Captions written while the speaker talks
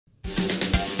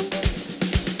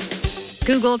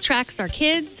Google tracks our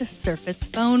kids, Surface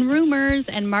phone rumors,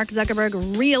 and Mark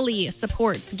Zuckerberg really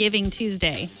supports Giving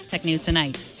Tuesday. Tech News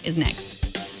Tonight is next.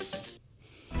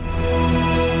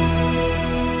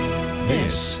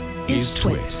 This is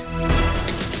Twit.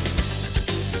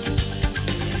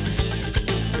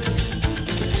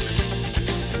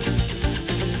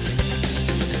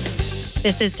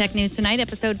 This is Tech News Tonight,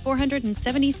 episode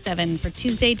 477 for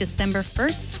Tuesday, December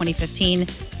 1st, 2015.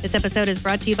 This episode is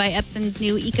brought to you by Epson's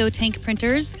new EcoTank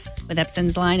printers. With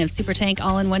Epson's line of SuperTank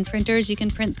all-in-one printers, you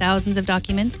can print thousands of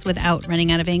documents without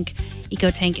running out of ink.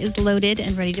 EcoTank is loaded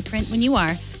and ready to print when you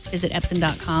are. Visit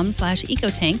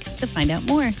epson.com/ecotank to find out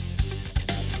more.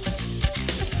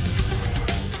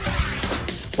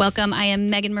 Welcome, I am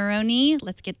Megan Morrone.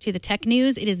 Let's get to the tech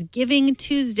news. It is Giving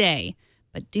Tuesday.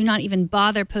 But do not even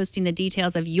bother posting the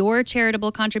details of your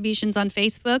charitable contributions on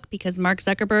Facebook because Mark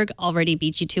Zuckerberg already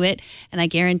beat you to it, and I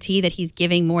guarantee that he's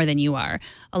giving more than you are.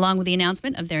 Along with the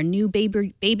announcement of their new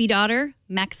baby daughter,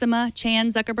 Maxima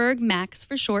Chan Zuckerberg, Max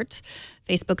for short,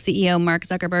 Facebook CEO Mark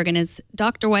Zuckerberg and his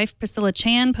doctor wife Priscilla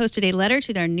Chan posted a letter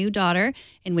to their new daughter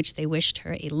in which they wished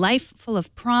her a life full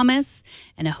of promise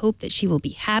and a hope that she will be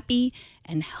happy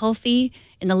and healthy.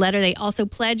 In the letter, they also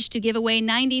pledged to give away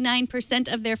 99%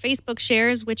 of their Facebook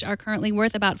shares, which are currently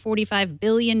worth about $45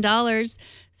 billion.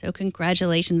 So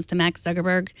congratulations to Max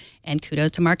Zuckerberg, and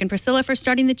kudos to Mark and Priscilla for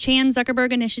starting the Chan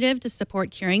Zuckerberg Initiative to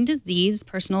support curing disease,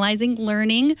 personalizing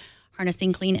learning,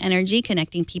 harnessing clean energy,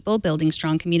 connecting people, building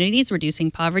strong communities,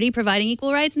 reducing poverty, providing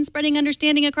equal rights, and spreading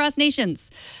understanding across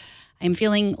nations. I'm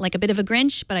feeling like a bit of a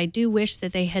Grinch, but I do wish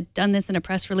that they had done this in a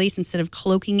press release instead of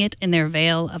cloaking it in their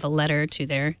veil of a letter to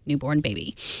their newborn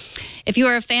baby. If you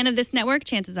are a fan of this network,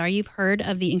 chances are you've heard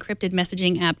of the encrypted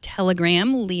messaging app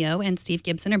Telegram. Leo and Steve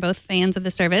Gibson are both fans of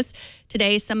the service.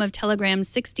 Today, some of Telegram's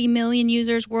 60 million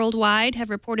users worldwide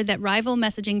have reported that rival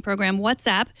messaging program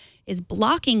WhatsApp is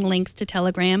blocking links to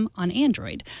Telegram on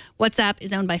Android. WhatsApp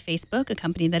is owned by Facebook, a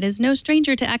company that is no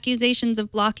stranger to accusations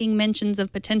of blocking mentions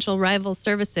of potential rival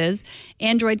services.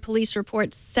 Android police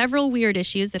reports several weird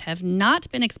issues that have not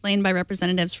been explained by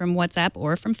representatives from WhatsApp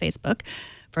or from Facebook.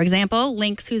 For example,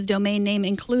 links whose domain name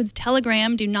includes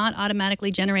Telegram do not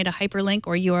automatically generate a hyperlink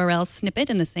or URL snippet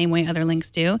in the same way other links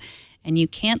do. And you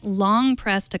can't long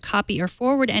press to copy or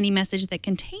forward any message that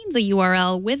contains a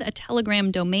URL with a Telegram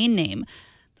domain name.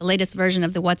 The latest version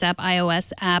of the WhatsApp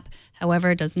iOS app,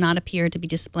 however, does not appear to be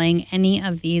displaying any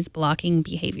of these blocking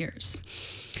behaviors.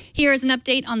 Here is an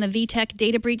update on the VTech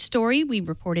data breach story we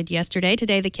reported yesterday.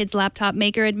 Today, the kid's laptop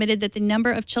maker admitted that the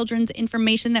number of children's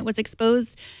information that was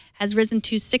exposed has risen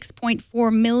to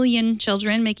 6.4 million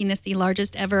children, making this the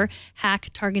largest ever hack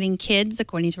targeting kids,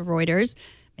 according to Reuters.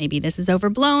 Maybe this is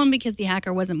overblown because the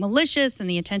hacker wasn't malicious, and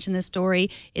the attention this story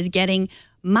is getting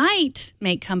might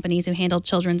make companies who handle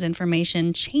children's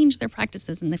information change their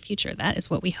practices in the future. That is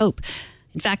what we hope.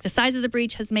 In fact, the size of the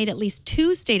breach has made at least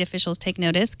 2 state officials take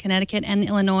notice. Connecticut and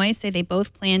Illinois say they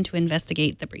both plan to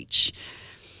investigate the breach.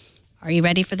 Are you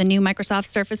ready for the new Microsoft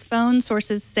Surface phone?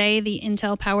 Sources say the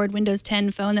Intel-powered Windows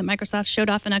 10 phone that Microsoft showed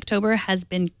off in October has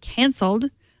been canceled.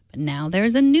 But now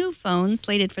there's a new phone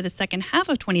slated for the second half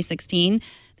of 2016.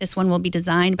 This one will be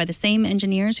designed by the same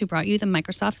engineers who brought you the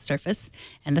Microsoft Surface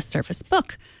and the Surface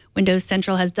Book. Windows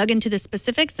Central has dug into the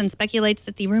specifics and speculates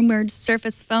that the rumored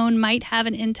Surface phone might have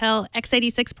an Intel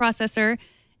x86 processor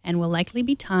and will likely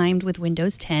be timed with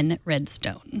Windows 10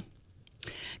 Redstone.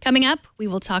 Coming up, we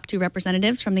will talk to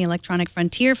representatives from the Electronic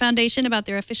Frontier Foundation about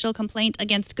their official complaint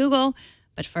against Google.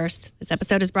 But first, this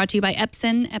episode is brought to you by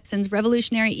Epson. Epson's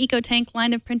revolutionary EcoTank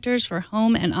line of printers for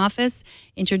home and office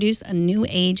introduce a new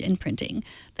age in printing.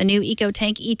 The new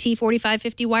EcoTank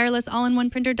ET4550 wireless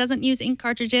all-in-one printer doesn't use ink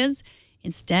cartridges.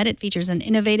 Instead, it features an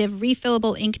innovative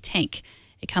refillable ink tank.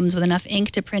 It comes with enough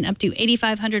ink to print up to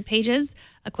 8,500 pages,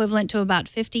 equivalent to about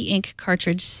 50 ink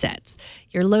cartridge sets.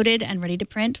 You're loaded and ready to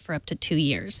print for up to 2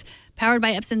 years. Powered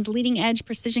by Epson's leading-edge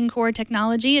precision core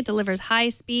technology, it delivers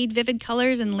high-speed, vivid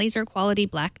colors and laser-quality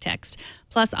black text,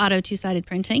 plus auto two-sided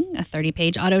printing, a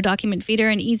 30-page auto document feeder,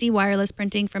 and easy wireless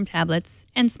printing from tablets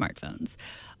and smartphones.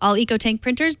 All EcoTank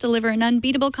printers deliver an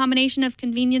unbeatable combination of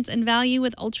convenience and value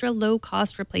with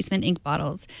ultra-low-cost replacement ink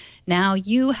bottles. Now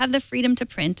you have the freedom to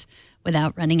print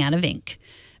without running out of ink.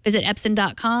 Visit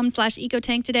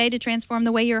epson.com/ecotank today to transform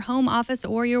the way your home, office,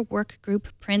 or your work group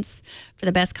prints. For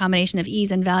the best combination of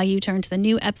ease and value, turn to the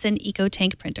new Epson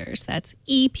EcoTank printers. That's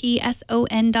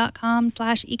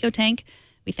epson.com/ecotank.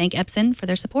 We thank Epson for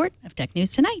their support of Tech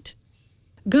News Tonight.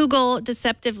 Google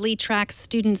deceptively tracks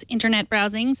students' internet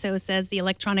browsing, so says the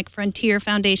Electronic Frontier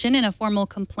Foundation in a formal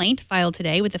complaint filed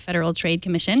today with the Federal Trade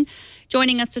Commission.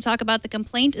 Joining us to talk about the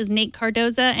complaint is Nate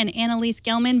Cardozo and Annelyse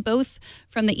Gelman, both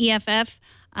from the EFF.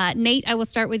 Nate, I will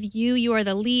start with you. You are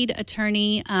the lead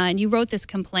attorney, and you wrote this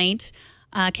complaint.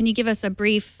 Can you give us a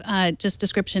brief just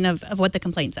description of what the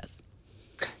complaint says?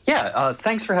 Yeah,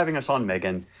 thanks for having us on,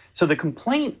 Megan. So the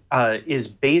complaint is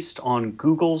based on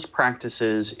Google's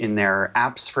practices in their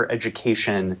apps for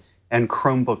education and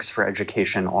Chromebooks for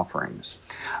education offerings.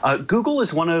 Google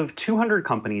is one of 200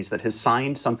 companies that has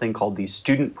signed something called the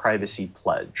Student Privacy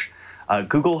Pledge.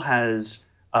 Google has,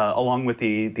 along with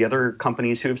the other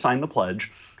companies who have signed the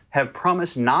pledge, have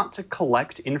promised not to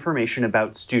collect information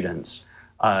about students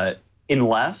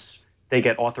unless they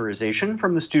get authorization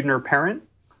from the student or parent,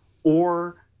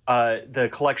 or the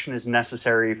collection is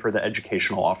necessary for the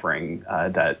educational offering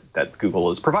that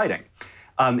Google is providing.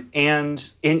 And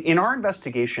in our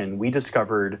investigation, we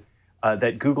discovered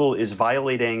that Google is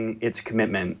violating its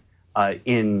commitment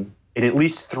in at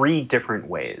least 3 different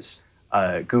ways.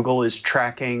 Google is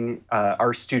tracking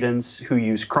our students who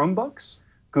use Chromebooks.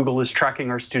 Google is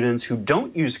tracking our students who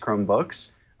don't use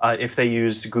Chromebooks if they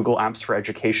use Google Apps for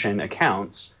Education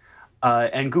accounts.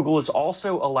 And Google is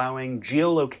also allowing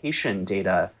geolocation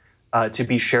data to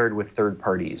be shared with third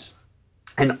parties.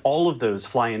 And all of those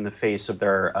fly in the face of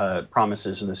their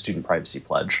promises in the Student Privacy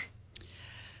Pledge.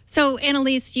 So,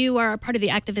 Annelyse, you are part of the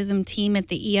activism team at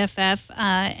the EFF,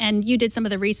 and you did some of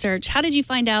the research. How did you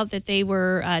find out that they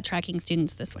were tracking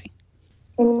students this way?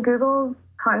 In Google's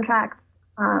contracts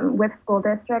with school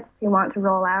districts who want to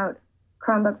roll out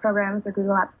Chromebook programs or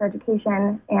Google Apps for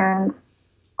Education, and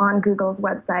on Google's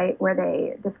website where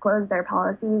they disclose their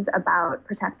policies about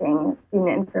protecting student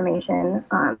information,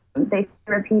 they say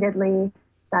repeatedly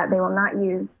that they will not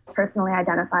use personally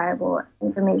identifiable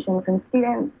information from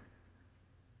students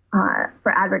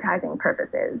for advertising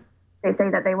purposes. They say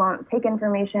that they won't take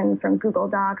information from Google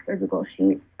Docs or Google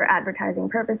Sheets for advertising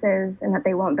purposes, and that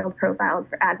they won't build profiles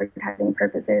for advertising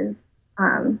purposes.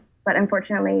 But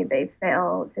unfortunately, they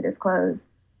fail to disclose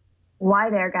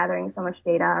why they're gathering so much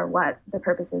data or what the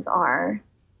purposes are.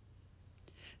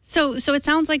 So it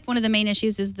sounds like one of the main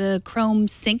issues is the Chrome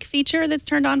sync feature that's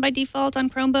turned on by default on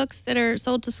Chromebooks that are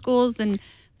sold to schools. And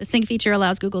the sync feature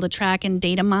allows Google to track and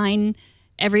data mine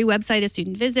every website a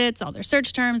student visits, all their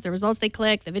search terms, the results they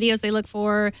click, the videos they look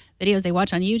for, videos they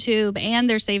watch on YouTube, and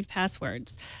their saved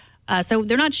passwords. So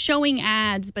they're not showing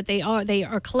ads, but they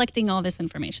are collecting all this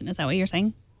information. Is that what you're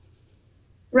saying?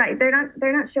 Right. They're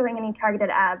not showing any targeted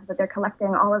ads, but they're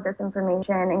collecting all of this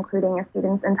information, including a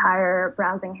student's entire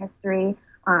browsing history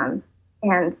and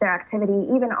their activity,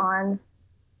 even on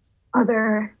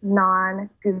other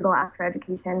non-Google Apps for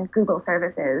Education Google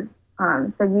services.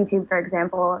 So YouTube, for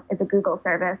example, is a Google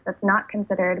service that's not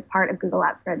considered part of Google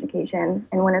Apps for Education.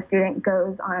 And when a student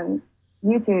goes on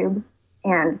YouTube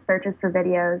and searches for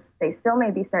videos, they still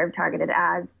may be served targeted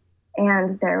ads,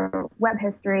 and their web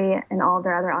history and all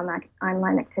their other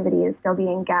online activity is still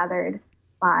being gathered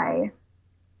by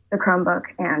the Chromebook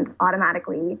and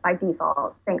automatically, by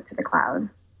default, synced to the cloud.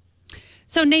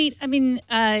 So, Nate, I mean,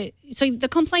 so the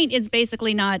complaint is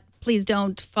basically not, please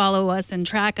don't follow us and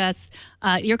track us.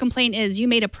 Your complaint is you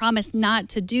made a promise not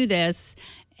to do this,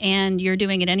 and you're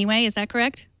doing it anyway. Is that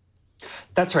correct?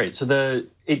 That's right. So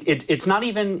it's not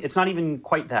even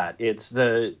quite that. It's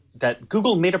that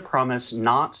Google made a promise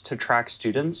not to track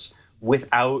students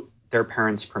without their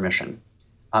parents' permission.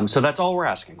 So that's all we're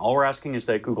asking. All we're asking is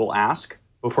that Google ask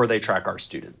before they track our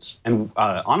students. And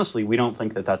honestly, we don't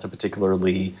think that that's a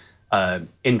particularly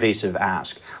invasive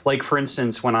ask. Like, for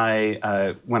instance, when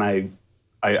I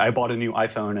bought a new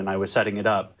iPhone and I was setting it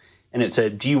up, and it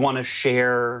said, "Do you want to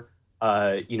share,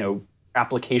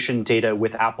 application data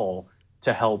with Apple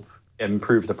to help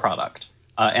improve the product?"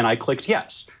 And I clicked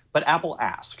yes, but Apple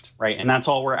asked, right? And that's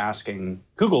all we're asking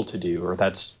Google to do, or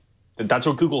that's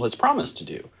what Google has promised to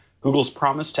do. Google's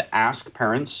promised to ask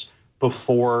parents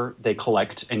before they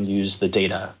collect and use the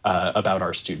data about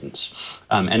our students.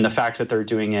 And the fact that they're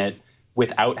doing it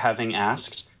without having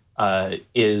asked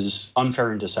is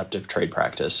unfair and deceptive trade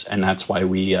practice. And that's why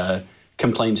we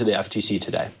complained to the FTC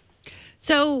today.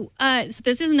 So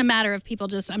this isn't a matter of people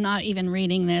just, I'm not even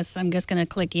reading this, I'm just going to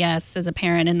click yes as a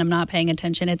parent and I'm not paying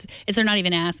attention. It's they're not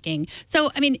even asking.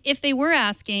 So, I mean, if they were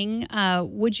asking,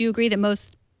 would you agree that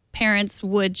most parents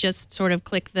would just sort of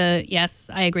click the yes,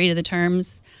 I agree to the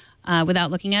terms without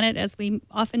looking at it, as we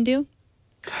often do?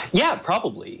 Yeah,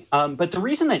 probably. But the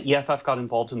reason that EFF got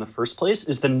involved in the first place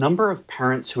is the number of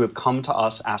parents who have come to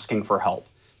us asking for help,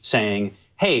 saying,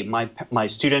 hey, my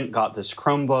student got this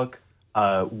Chromebook,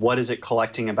 What is it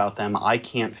collecting about them? I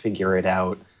can't figure it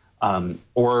out.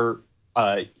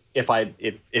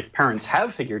 If parents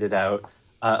have figured it out,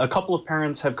 a couple of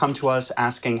parents have come to us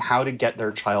asking how to get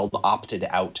their child opted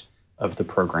out of the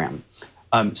program.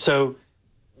 So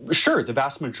sure, the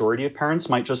vast majority of parents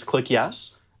might just click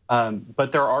yes,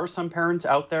 but there are some parents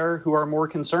out there who are more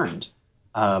concerned.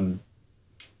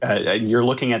 You're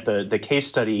looking at the case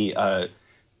study,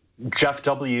 Jeff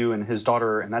W. and his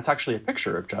daughter, and that's actually a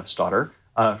picture of Jeff's daughter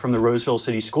from the Roseville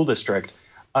City School District.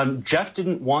 Jeff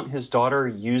didn't want his daughter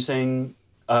using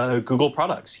Google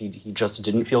products. He just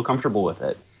didn't feel comfortable with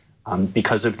it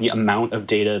because of the amount of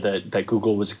data that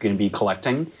Google was going to be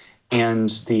collecting and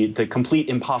the complete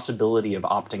impossibility of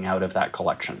opting out of that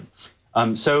collection.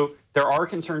 So there are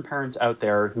concerned parents out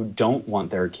there who don't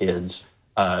want their kids'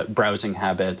 browsing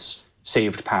habits,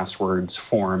 saved passwords,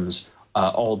 forms,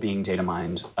 all being data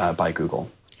mined by Google.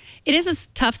 It is a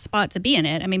tough spot to be in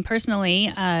it. I mean,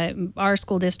 personally, our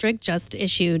school district just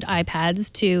issued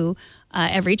iPads to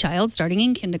every child starting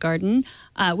in kindergarten.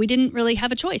 We didn't really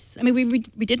have a choice. I mean,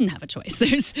 we didn't have a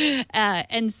choice.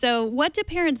 And so what do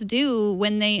parents do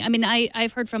when they, I mean,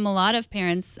 I've heard from a lot of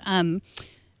parents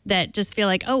that just feel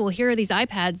like, oh, well, here are these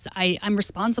iPads. I'm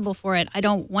responsible for it. I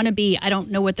don't want to be. I don't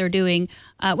know what they're doing.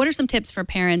 What are some tips for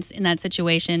parents in that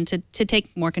situation to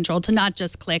take more control, to not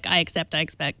just click, I accept,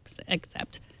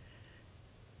 accept?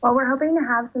 Well, we're hoping to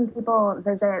have some people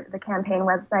visit the campaign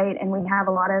website, and we have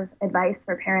a lot of advice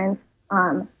for parents.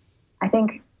 I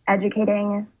think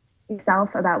educating yourself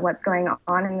about what's going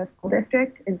on in the school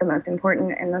district is the most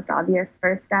important and most obvious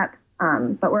first step.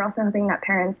 But we're also hoping that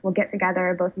parents will get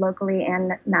together both locally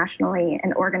and nationally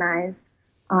and organize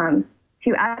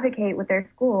to advocate with their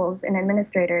schools and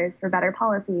administrators for better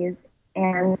policies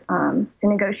and to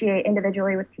negotiate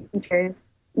individually with teachers.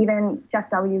 Even Jeff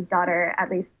W.'s daughter,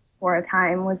 at least for a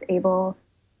time, was able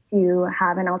to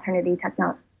have an alternative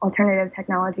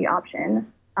technology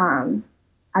option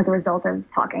as a result of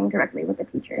talking directly with the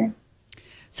teacher.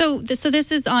 So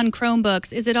this is on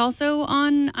Chromebooks. Is it also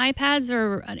on iPads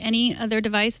or any other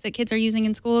device that kids are using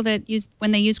in school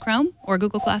when they use Chrome or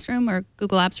Google Classroom or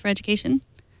Google Apps for Education?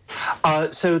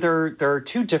 So there are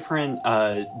two different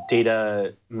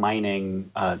data mining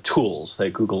tools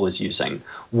that Google is using.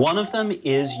 One of them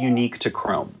is unique to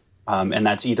Chrome, and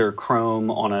that's either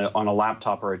Chrome on a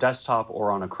laptop or a desktop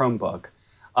or on a Chromebook.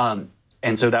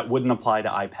 And so that wouldn't apply to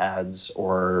iPads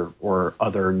or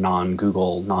other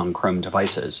non-Google, non-Chrome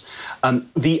devices.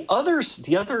 The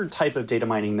other type of data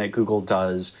mining that Google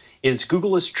does is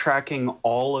Google is tracking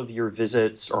all of your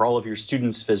visits or all of your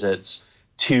students' visits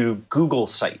to Google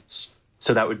sites.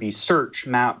 So that would be Search,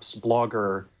 Maps,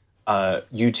 Blogger,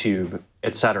 YouTube,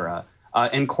 etc.,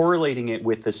 and correlating it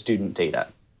with the student data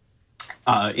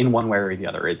in one way or the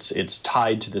other. It's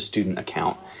tied to the student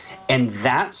account. And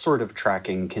that sort of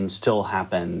tracking can still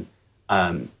happen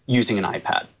using an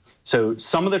iPad. So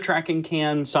some of the tracking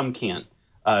can, some can't.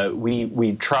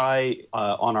 We try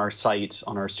on our site,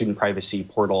 on our student privacy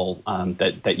portal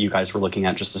that you guys were looking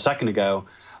at just a second ago,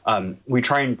 we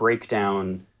try and break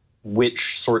down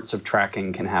which sorts of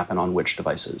tracking can happen on which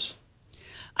devices.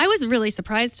 I was really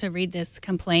surprised to read this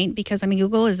complaint because, I mean,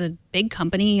 Google is a big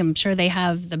company. I'm sure they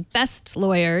have the best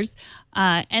lawyers.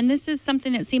 And this is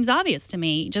something that seems obvious to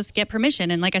me. Just get permission.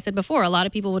 And like I said before, a lot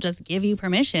of people will just give you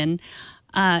permission.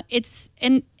 And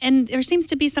there seems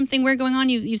to be something weird going on.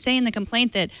 You say in the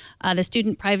complaint that the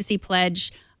Student Privacy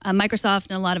Pledge, Microsoft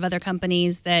and a lot of other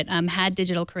companies that had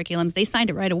digital curriculums, they signed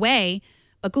it right away,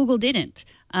 but Google didn't.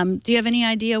 Do you have any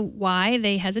idea why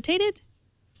they hesitated?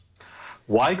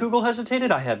 Why Google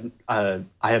hesitated? I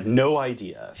have no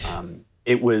idea.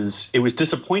 It was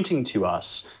disappointing to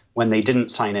us when they didn't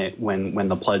sign it when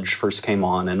the pledge first came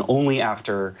on, and only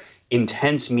after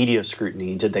intense media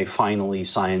scrutiny did they finally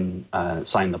sign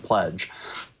the pledge.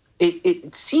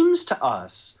 It seems to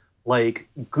us like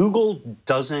Google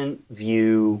doesn't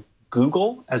view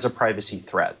Google as a privacy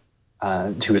threat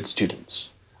to its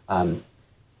students.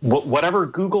 Whatever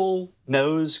Google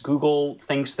knows, Google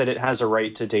thinks that it has a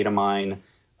right to data mine,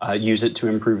 use it to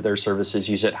improve their services,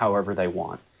 use it however they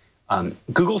want.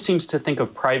 Google seems to think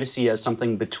of privacy as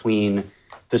something between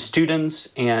the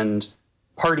students and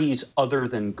parties other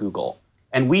than Google.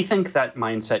 And we think that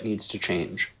mindset needs to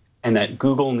change, and that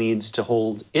Google needs to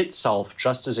hold itself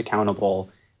just as accountable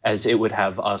as it would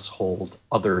have us hold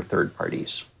other third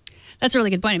parties. That's a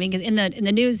really good point. I mean, in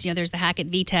the news, there's the hack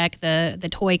at VTech, the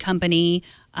toy company,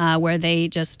 where they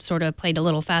just sort of played a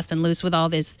little fast and loose with all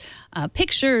this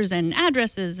pictures and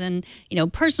addresses and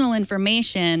personal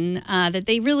information that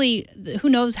they really, who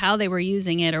knows how they were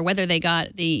using it or whether they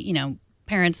got the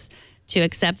parents to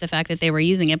accept the fact that they were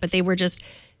using it, but they were just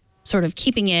sort of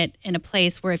keeping it in a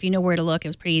place where if you know where to look, it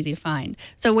was pretty easy to find.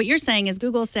 So what you're saying is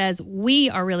Google says, we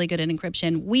are really good at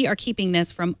encryption. We are keeping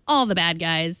this from all the bad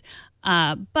guys.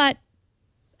 But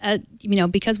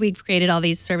because we've created all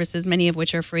these services, many of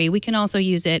which are free, we can also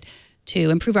use it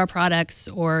to improve our products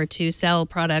or to sell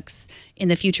products in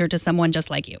the future to someone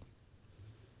just like you.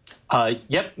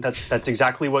 Yep, that's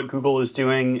exactly what Google is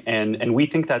doing, and we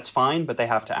think that's fine, but they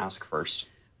have to ask first.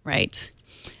 Right.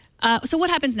 So what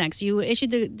happens next? You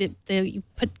issued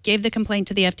gave the complaint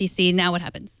to the FTC. Now what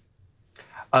happens?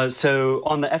 So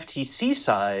on the FTC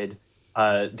side,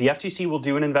 the FTC will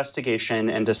do an investigation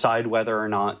and decide whether or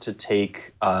not to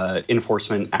take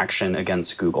enforcement action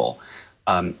against Google.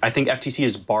 I think FTC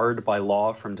is barred by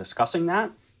law from discussing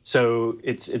that. So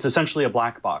it's essentially a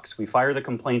black box. We fire the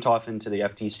complaint off into the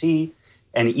FTC,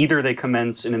 and either they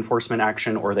commence an enforcement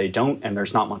action or they don't, and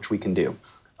there's not much we can do.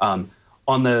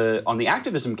 On the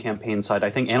activism campaign side, I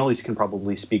think Annelyse can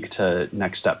probably speak to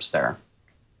next steps there.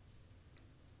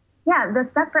 Yeah, the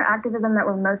step for activism that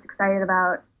we're most excited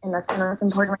about and that's most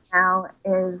important right now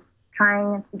is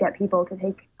trying to get people to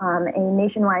take a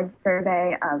nationwide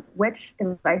survey of which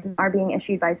devices are being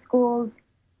issued by schools,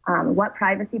 what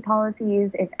privacy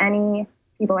policies, if any,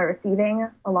 people are receiving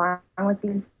along with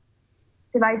these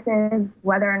devices,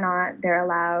 whether or not they're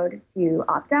allowed to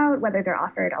opt out, whether they're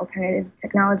offered alternative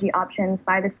technology options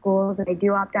by the schools if they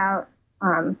do opt out.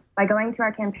 By going to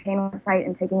our campaign website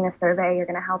and taking this survey, you're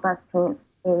going to help us paint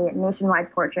a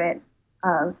nationwide portrait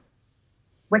of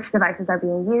which devices are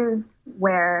being used,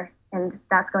 where, and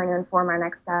that's going to inform our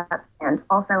next steps and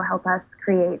also help us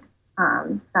create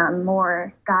some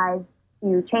more guides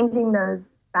to changing those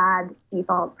bad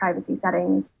default privacy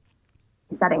settings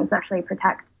actually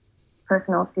protect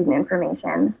personal student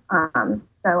information. So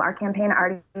our campaign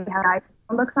already has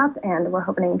Chromebooks up, and we're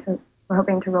hoping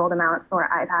to roll them out for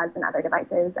iPads and other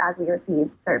devices as we receive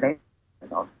survey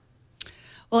results.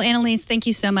 Well, Annelyse, thank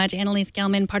you so much. Annelyse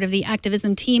Gelman, part of the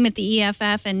activism team at the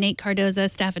EFF, and Nate Cardozo,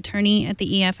 staff attorney at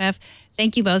the EFF.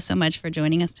 Thank you both so much for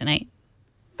joining us tonight.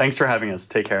 Thanks for having us.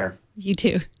 Take care. You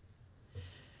too.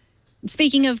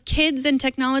 Speaking of kids and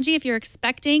technology, if you're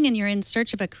expecting and you're in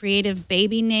search of a creative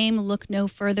baby name, look no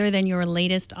further than your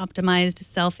latest optimized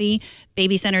selfie.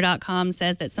 BabyCenter.com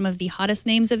says that some of the hottest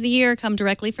names of the year come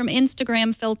directly from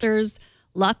Instagram filters.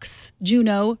 Lux,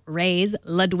 Juno, Rays,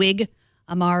 Ludwig,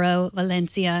 Amaro,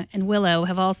 Valencia, and Willow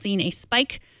have all seen a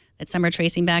spike that some are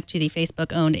tracing back to the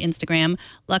Facebook-owned Instagram.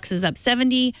 Lux is up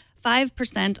 75%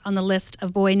 on the list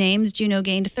of boy names. Juno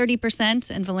gained 30%,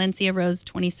 and Valencia rose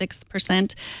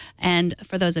 26%. And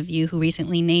for those of you who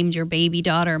recently named your baby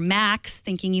daughter Max,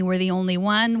 thinking you were the only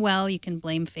one, well, you can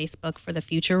blame Facebook for the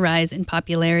future rise in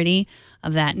popularity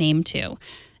of that name, too.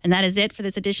 And that is it for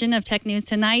this edition of Tech News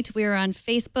Tonight. We are on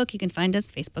Facebook. You can find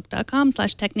us,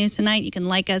 facebook.com/Tech News Tonight. You can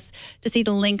like us to see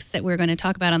the links that we're going to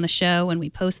talk about on the show when we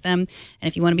post them. And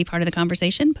if you want to be part of the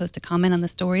conversation, post a comment on the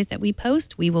stories that we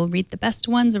post. We will read the best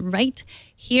ones right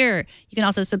here. You can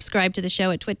also subscribe to the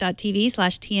show at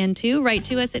twit.tv/TN2. Write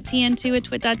to us at TN2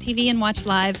 @twit.tv and watch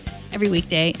live every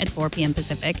weekday at 4 p.m.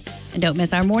 Pacific. And don't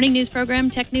miss our morning news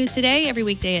program, Tech News Today, every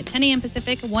weekday at 10 a.m.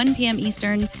 Pacific, 1 p.m.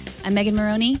 Eastern. I'm Megan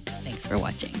Morrone. Thanks for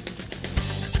watching.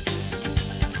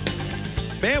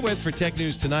 Bandwidth for Tech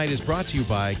News Tonight is brought to you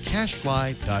by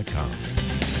CashFly.com.